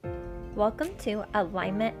Welcome to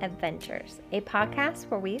Alignment Adventures, a podcast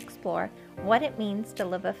where we explore what it means to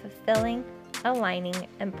live a fulfilling, aligning,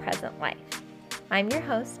 and present life. I'm your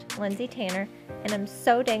host, Lindsay Tanner, and I'm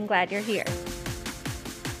so dang glad you're here.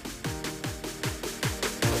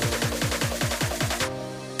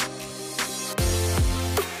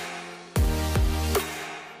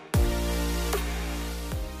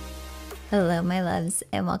 Hello, my loves,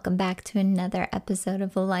 and welcome back to another episode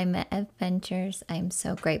of Alignment Adventures. I'm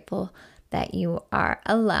so grateful that you are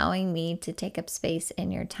allowing me to take up space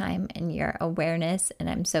in your time and your awareness, and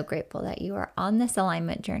I'm so grateful that you are on this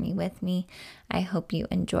alignment journey with me. I hope you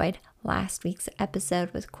enjoyed last week's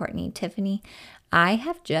episode with Courtney Tiffany. I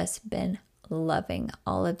have just been loving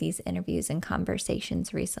all of these interviews and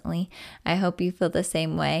conversations recently. I hope you feel the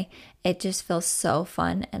same way. It just feels so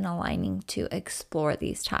fun and aligning to explore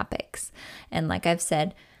these topics. And like I've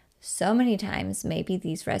said so many times, maybe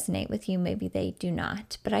these resonate with you, maybe they do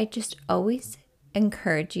not, but I just always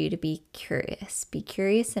encourage you to be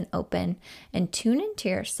curious and open, and tune into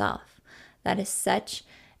yourself. That is such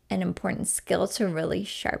an important skill to really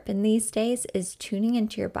sharpen these days, is tuning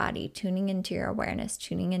into your body, tuning into your awareness,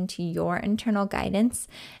 tuning into your internal guidance,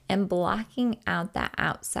 and blocking out that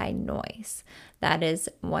outside noise. That is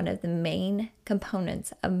one of the main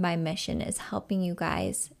components of my mission, is helping you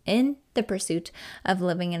guys in the pursuit of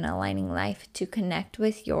living an aligning life to connect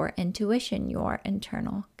with your intuition, your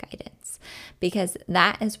internal guidance, because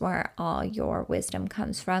that is where all your wisdom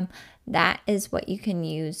comes from. That is what you can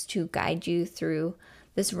use to guide you through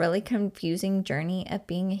this really confusing journey of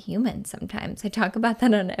being a human sometimes. I talk about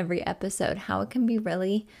that on every episode, how it can be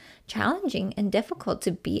really challenging and difficult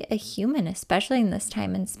to be a human, especially in this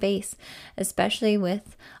time and space, especially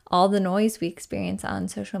with all the noise we experience on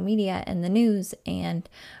social media and the news and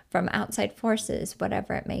from outside forces,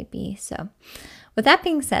 whatever it may be. So with that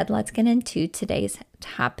being said, let's get into today's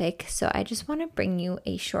topic. So I just want to bring you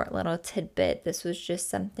a short little tidbit. This was just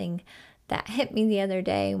something that hit me the other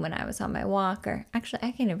day when I was on my walk, or actually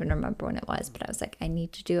I can't even remember when it was, but I was like, I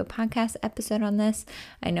need to do a podcast episode on this.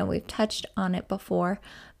 I know we've touched on it before,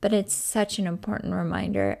 but it's such an important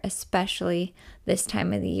reminder, especially this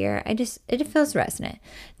time of the year. It feels resonant.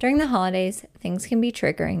 During the holidays, things can be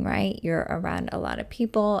triggering, right? You're around a lot of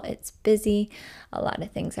people, it's busy, a lot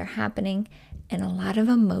of things are happening, and a lot of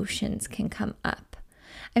emotions can come up.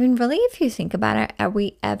 I mean, really, if you think about it, are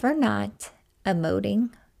we ever not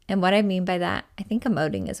emoting? And what I mean by that, I think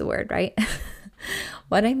emoting is a word, right?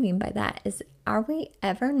 What I mean by that is, are we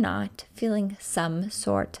ever not feeling some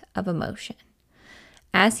sort of emotion?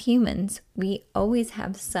 As humans, we always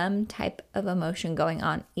have some type of emotion going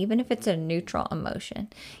on, even if it's a neutral emotion,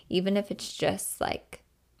 even if it's just like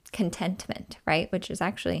contentment, right? Which is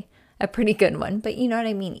actually a pretty good one, but you know what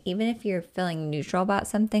I mean? Even if you're feeling neutral about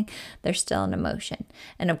something, there's still an emotion.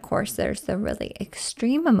 And of course, there's the really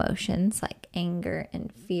extreme emotions like anger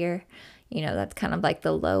and fear. You know, that's kind of like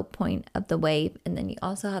the low point of the wave. And then you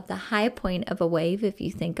also have the high point of a wave. If you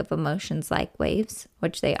think of emotions like waves,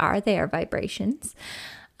 which they are vibrations.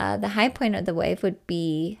 The high point of the wave would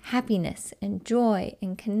be happiness and joy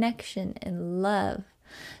and connection and love.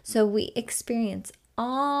 So we experience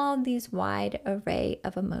all these wide array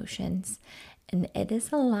of emotions, and it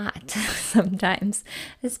is a lot sometimes,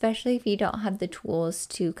 especially if you don't have the tools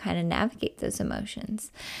to kind of navigate those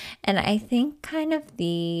emotions. And I think kind of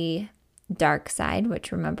the dark side,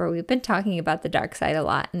 which, remember, we've been talking about the dark side a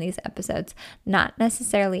lot in these episodes, not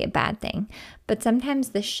necessarily a bad thing, but sometimes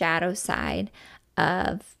the shadow side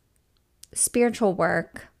of spiritual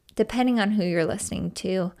work, depending on who you're listening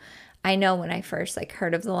to. I know when I first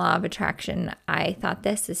heard of the law of attraction, I thought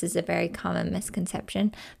this is a very common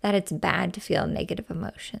misconception, that it's bad to feel negative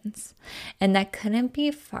emotions. And that couldn't be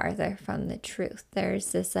farther from the truth.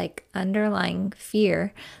 There's this underlying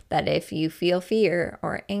fear that if you feel fear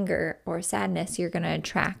or anger or sadness, you're going to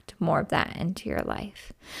attract more of that into your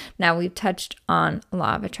life. Now, we've touched on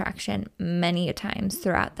law of attraction many times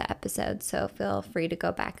throughout the episode, so feel free to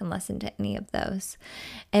go back and listen to any of those.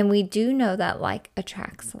 And we do know that like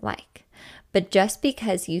attracts like. But just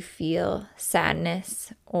because you feel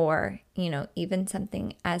sadness or, even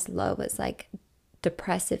something as low as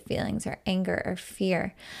depressive feelings or anger or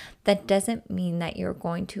fear, that doesn't mean that you're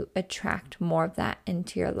going to attract more of that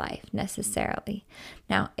into your life necessarily.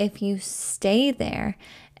 Now, if you stay there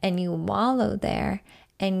and you wallow there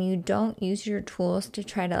and you don't use your tools to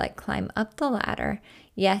try to climb up the ladder,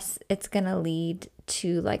 yes, it's going to lead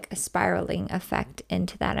to a spiraling effect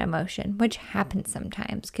into that emotion, which happens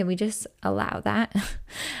sometimes. Can we just allow that?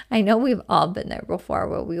 I know we've all been there before,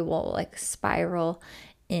 where we will spiral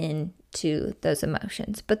into those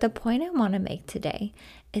emotions. But the point I want to make today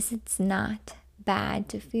is, it's not bad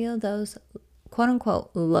to feel those quote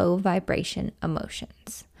unquote low vibration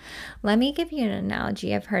emotions. Let me give you an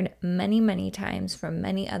analogy I've heard many, many times from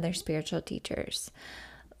many other spiritual teachers.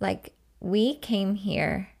 Like, we came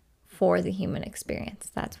here for the human experience.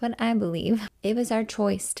 That's what I believe. It was our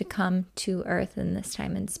choice to come to Earth in this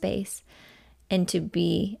time and space and to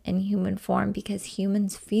be in human form because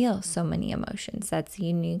humans feel so many emotions. That's the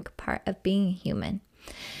unique part of being a human.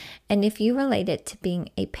 And if you relate it to being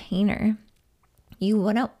a painter, you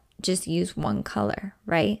wouldn't just use one color,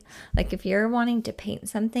 right? Like if you're wanting to paint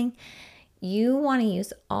something, you want to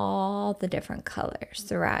use all the different colors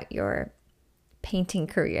throughout your painting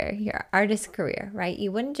career, your artist career, right?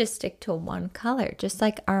 You wouldn't just stick to one color, just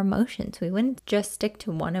like our emotions. We wouldn't just stick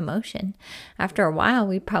to one emotion. After a while,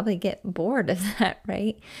 we'd probably get bored of that,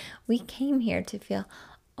 right? We came here to feel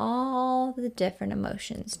all the different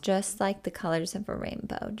emotions, just like the colors of a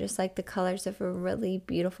rainbow, just like the colors of a really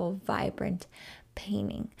beautiful, vibrant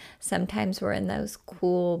painting. Sometimes we're in those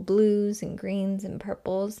cool blues and greens and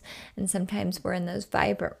purples, and sometimes we're in those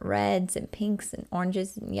vibrant reds and pinks and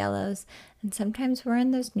oranges and yellows, and sometimes we're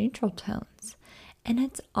in those neutral tones. And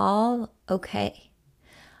it's all okay.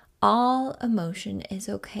 All emotion is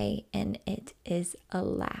okay, and it is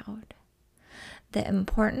allowed. The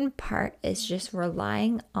important part is just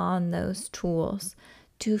relying on those tools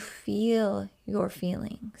to feel your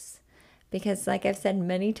feelings. Because like I've said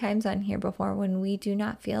many times on here before, when we do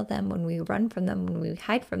not feel them, when we run from them, when we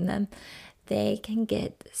hide from them, they can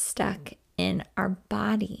get stuck in our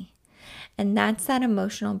body. And that's that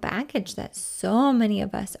emotional baggage that so many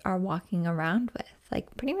of us are walking around with.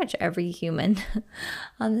 Like pretty much every human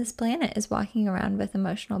on this planet is walking around with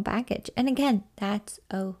emotional baggage. And again, that's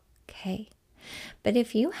okay. But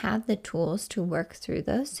if you have the tools to work through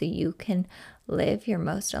those so you can live your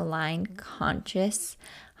most aligned, conscious,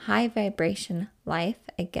 high vibration life,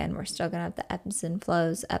 again, we're still going to have the ebbs and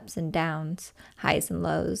flows, ups and downs, highs and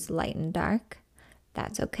lows, light and dark.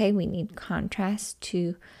 That's okay. We need contrast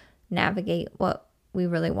to navigate what we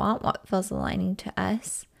really want, what feels aligning to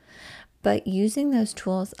us. But using those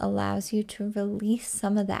tools allows you to release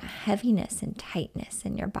some of that heaviness and tightness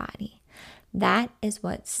in your body. That is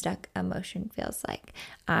what stuck emotion feels like.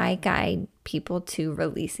 I guide people to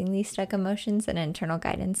releasing these stuck emotions in internal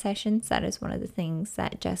guidance sessions. That is one of the things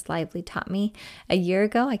that Jess Lively taught me a year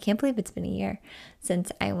ago. I can't believe it's been a year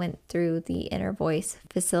since I went through the Inner Voice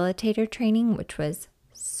Facilitator training, which was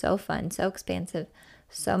so fun, so expansive,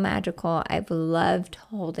 so magical. I've loved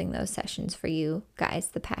holding those sessions for you guys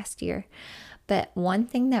the past year. But one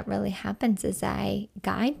thing that really happens is I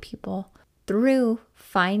guide people through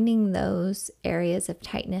finding those areas of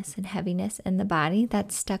tightness and heaviness in the body,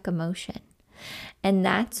 that's stuck emotion. And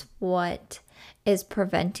that's what is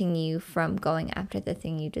preventing you from going after the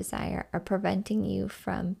thing you desire, or preventing you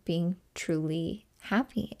from being truly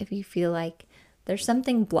happy. If you feel like there's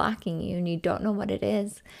something blocking you and you don't know what it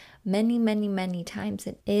is, many, many, many times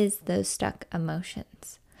it is those stuck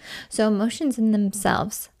emotions. So emotions in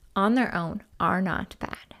themselves, on their own, are not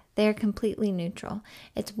bad. They are completely neutral.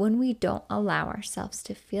 It's when we don't allow ourselves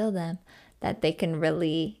to feel them that they can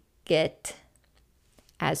really get,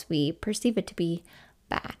 as we perceive it to be,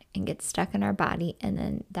 bad and get stuck in our body. And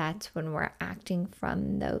then that's when we're acting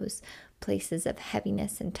from those places of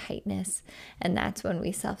heaviness and tightness. And that's when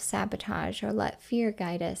we self-sabotage or let fear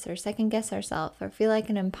guide us or second guess ourselves or feel like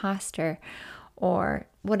an imposter or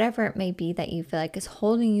whatever it may be that you feel like is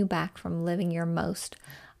holding you back from living your most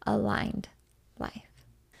aligned life.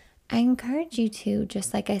 I encourage you to,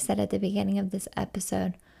 just like I said at the beginning of this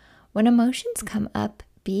episode, when emotions come up,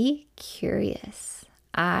 be curious.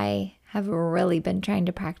 I have really been trying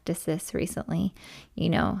to practice this recently,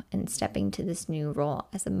 and stepping to this new role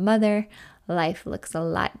as a mother. Life looks a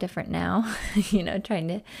lot different now, trying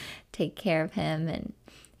to take care of him. And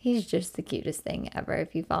he's just the cutest thing ever.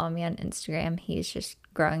 If you follow me on Instagram, he's just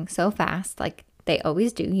growing so fast. Like they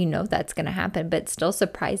always do. That's going to happen, but it still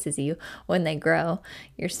surprises you when they grow.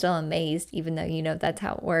 You're still amazed, even though that's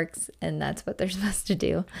how it works and that's what they're supposed to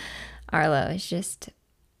do. Arlo is just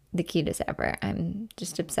the cutest ever. I'm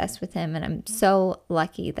just obsessed with him, and I'm so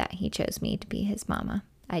lucky that he chose me to be his mama.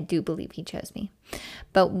 I do believe he chose me.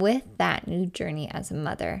 But with that new journey as a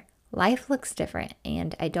mother, life looks different,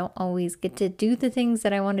 and I don't always get to do the things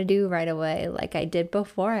that I want to do right away like I did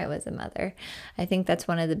before I was a mother. I think that's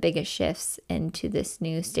one of the biggest shifts into this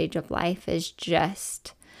new stage of life, is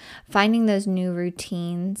just finding those new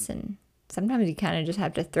routines. And sometimes you kind of just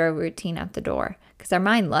have to throw routine out the door, because our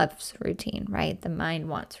mind loves routine, right? The mind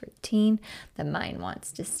wants routine. The mind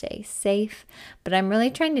wants to stay safe. But I'm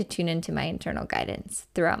really trying to tune into my internal guidance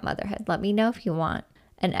throughout motherhood. Let me know if you want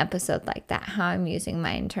an episode like that, how I'm using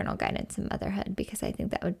my internal guidance in motherhood, because I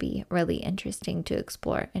think that would be really interesting to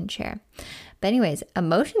explore and share. But anyways,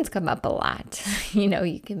 emotions come up a lot.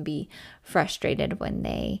 You can be frustrated when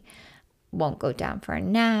they won't go down for a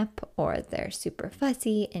nap, or they're super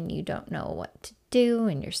fussy and you don't know what to do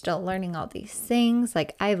and you're still learning all these things.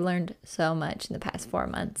 Like, I've learned so much in the past 4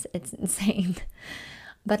 months. It's insane.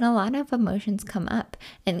 But a lot of emotions come up,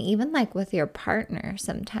 and even like with your partner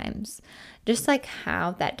sometimes, just like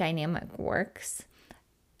how that dynamic works.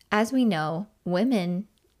 As we know, women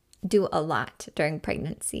do a lot during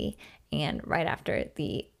pregnancy and right after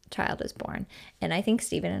the child is born. And I think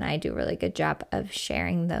Stephen and I do a really good job of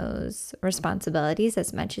sharing those responsibilities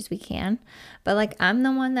as much as we can. But like, I'm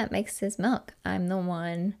the one that makes his milk. I'm the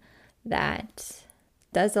one that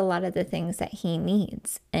does a lot of the things that he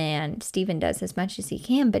needs. And Stephen does as much as he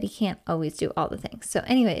can, but he can't always do all the things. So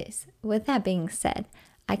anyways, with that being said,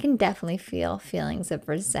 I can definitely feel feelings of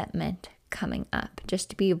resentment coming up, just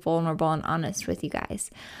to be vulnerable and honest with you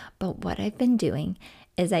guys. But what I've been doing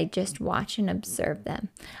is I just watch and observe them.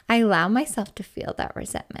 I allow myself to feel that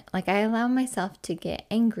resentment. Like, I allow myself to get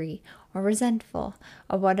angry or resentful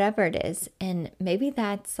or whatever it is. And maybe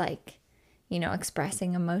that's like,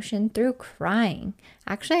 expressing emotion through crying.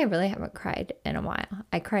 Actually, I really haven't cried in a while.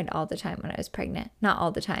 I cried all the time when I was pregnant. Not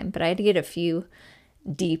all the time, but I had to get a few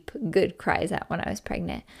deep, good cries out when I was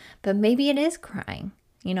pregnant. But maybe it is crying.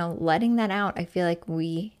 Letting that out. I feel like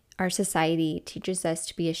our society teaches us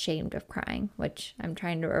to be ashamed of crying, which I'm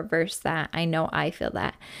trying to reverse that. I know I feel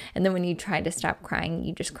that. And then when you try to stop crying,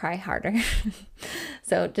 you just cry harder.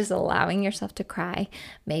 So just allowing yourself to cry.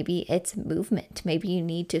 Maybe it's movement. Maybe you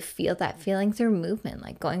need to feel that feeling through movement,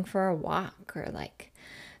 like going for a walk or like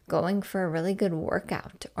going for a really good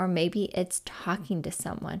workout, or maybe it's talking to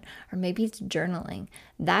someone, or maybe it's journaling.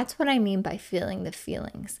 That's what I mean by feeling the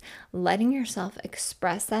feelings, letting yourself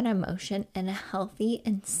express that emotion in a healthy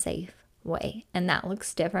and safe way. And that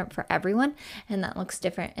looks different for everyone, and that looks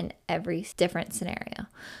different in every different scenario.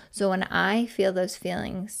 So when I feel those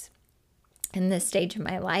feelings in this stage of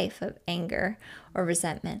my life of anger or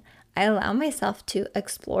resentment, I allow myself to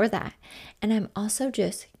explore that. And I'm also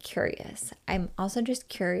just curious. And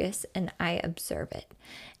I observe it.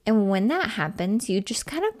 And when that happens, you just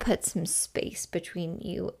kind of put some space between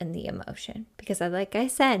you and the emotion. Because like I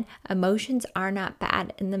said, emotions are not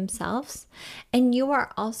bad in themselves. And you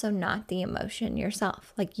are also not the emotion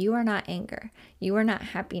yourself. Like, you are not anger. You are not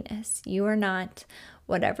happiness. You are not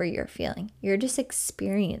whatever you're feeling. You're just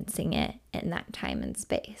experiencing it in that time and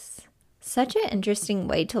space. Such an interesting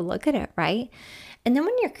way to look at it, right? And then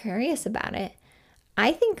when you're curious about it,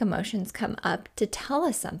 I think emotions come up to tell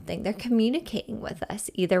us something. They're communicating with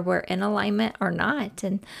us. Either we're in alignment or not.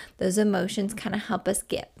 And those emotions kind of help us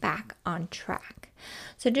get back on track.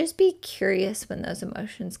 So just be curious when those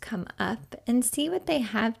emotions come up and see what they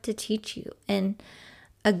have to teach you. And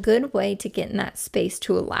a good way to get in that space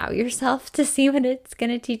to allow yourself to see what it's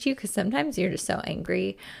going to teach you, because sometimes you're just so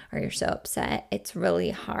angry or you're so upset, it's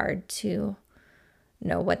really hard to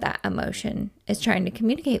know what that emotion is trying to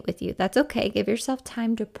communicate with you. That's okay. Give yourself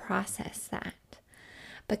time to process that.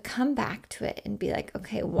 But come back to it and be like,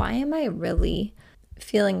 okay, why am I really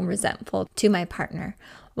feeling resentful to my partner?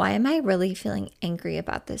 Why am I really feeling angry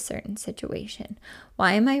about this certain situation?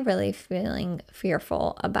 Why am I really feeling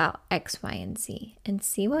fearful about X, Y, and Z? And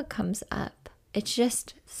see what comes up. It's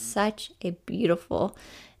just such a beautiful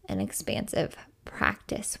and expansive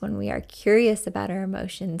practice when we are curious about our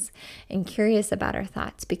emotions and curious about our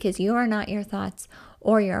thoughts, because you are not your thoughts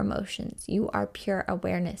or your emotions. You are pure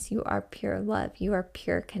awareness. You are pure love. You are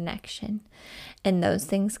pure connection. And those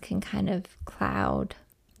things can kind of cloud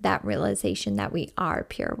that realization that we are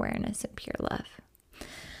pure awareness and pure love.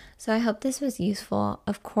 So I hope this was useful.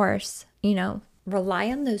 Of course, rely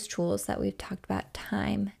on those tools that we've talked about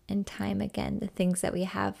time and time again, the things that we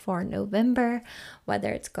have for November, whether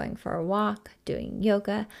it's going for a walk, doing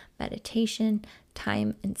yoga, meditation,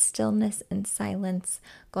 time and stillness and silence,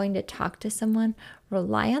 going to talk to someone.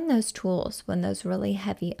 Rely on those tools when those really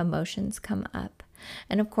heavy emotions come up.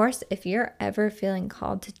 And of course, if you're ever feeling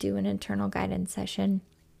called to do an internal guidance session,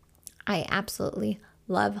 I absolutely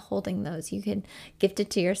love holding those. You can gift it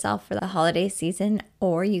to yourself for the holiday season,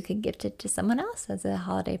 or you could gift it to someone else as a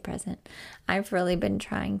holiday present. I've really been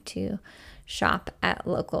trying to shop at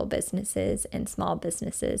local businesses and small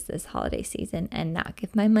businesses this holiday season and not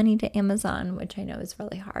give my money to Amazon, which I know is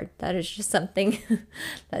really hard. That is just something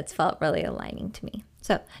that's felt really aligning to me.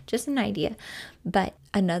 So just an idea. But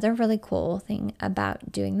another really cool thing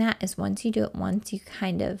about doing that is once you do it once, you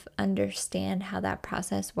kind of understand how that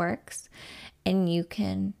process works, and you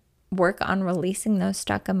can work on releasing those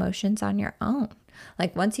stuck emotions on your own.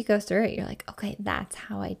 Like once you go through it, you're like, okay, that's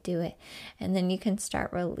how I do it. And then you can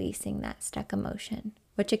start releasing that stuck emotion,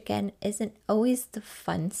 which again isn't always the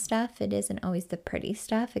fun stuff. It isn't always the pretty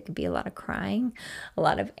stuff. It could be a lot of crying, a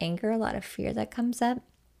lot of anger, a lot of fear that comes up.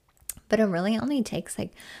 But it really only takes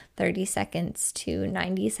like 30 seconds to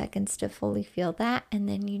 90 seconds to fully feel that. And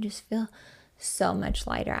then you just feel so much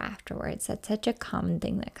lighter afterwards. That's such a common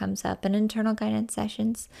thing that comes up in internal guidance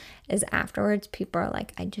sessions is afterwards people are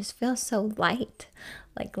like, I just feel so light,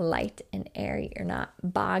 like light and airy. You're not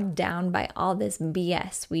bogged down by all this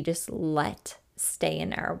BS. We just let stay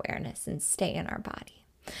in our awareness and stay in our body.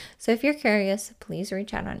 So if you're curious, please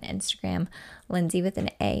reach out on Instagram, Lindsay with an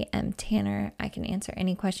A.M. Tanner. I can answer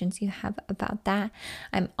any questions you have about that.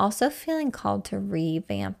 I'm also feeling called to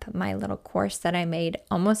revamp my little course that I made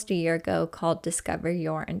almost a year ago called Discover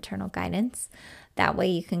Your Internal Guidance. That way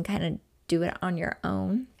you can kind of do it on your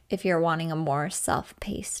own if you're wanting a more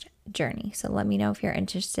self-paced journey. So let me know if you're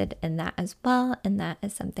interested in that as well. And that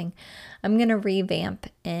is something I'm going to revamp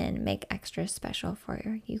and make extra special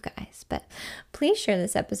for you guys. But please share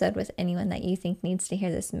this episode with anyone that you think needs to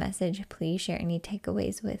hear this message. Please share any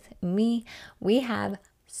takeaways with me. We have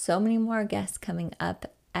so many more guests coming up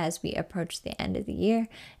as we approach the end of the year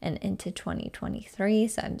and into 2023.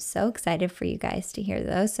 So I'm so excited for you guys to hear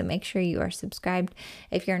those. So make sure you are subscribed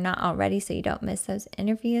if you're not already so you don't miss those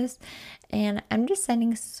interviews. And I'm just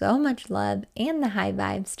sending so much love and the high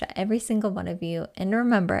vibes to every single one of you. And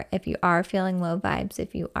remember, if you are feeling low vibes,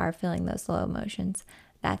 if you are feeling those low emotions,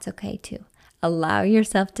 that's okay too. Allow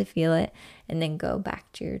yourself to feel it and then go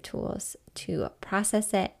back to your tools to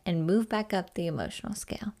process it and move back up the emotional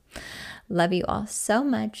scale. Love you all so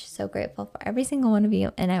much. So grateful for every single one of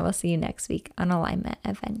you. And I will see you next week on Alignment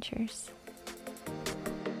Adventures.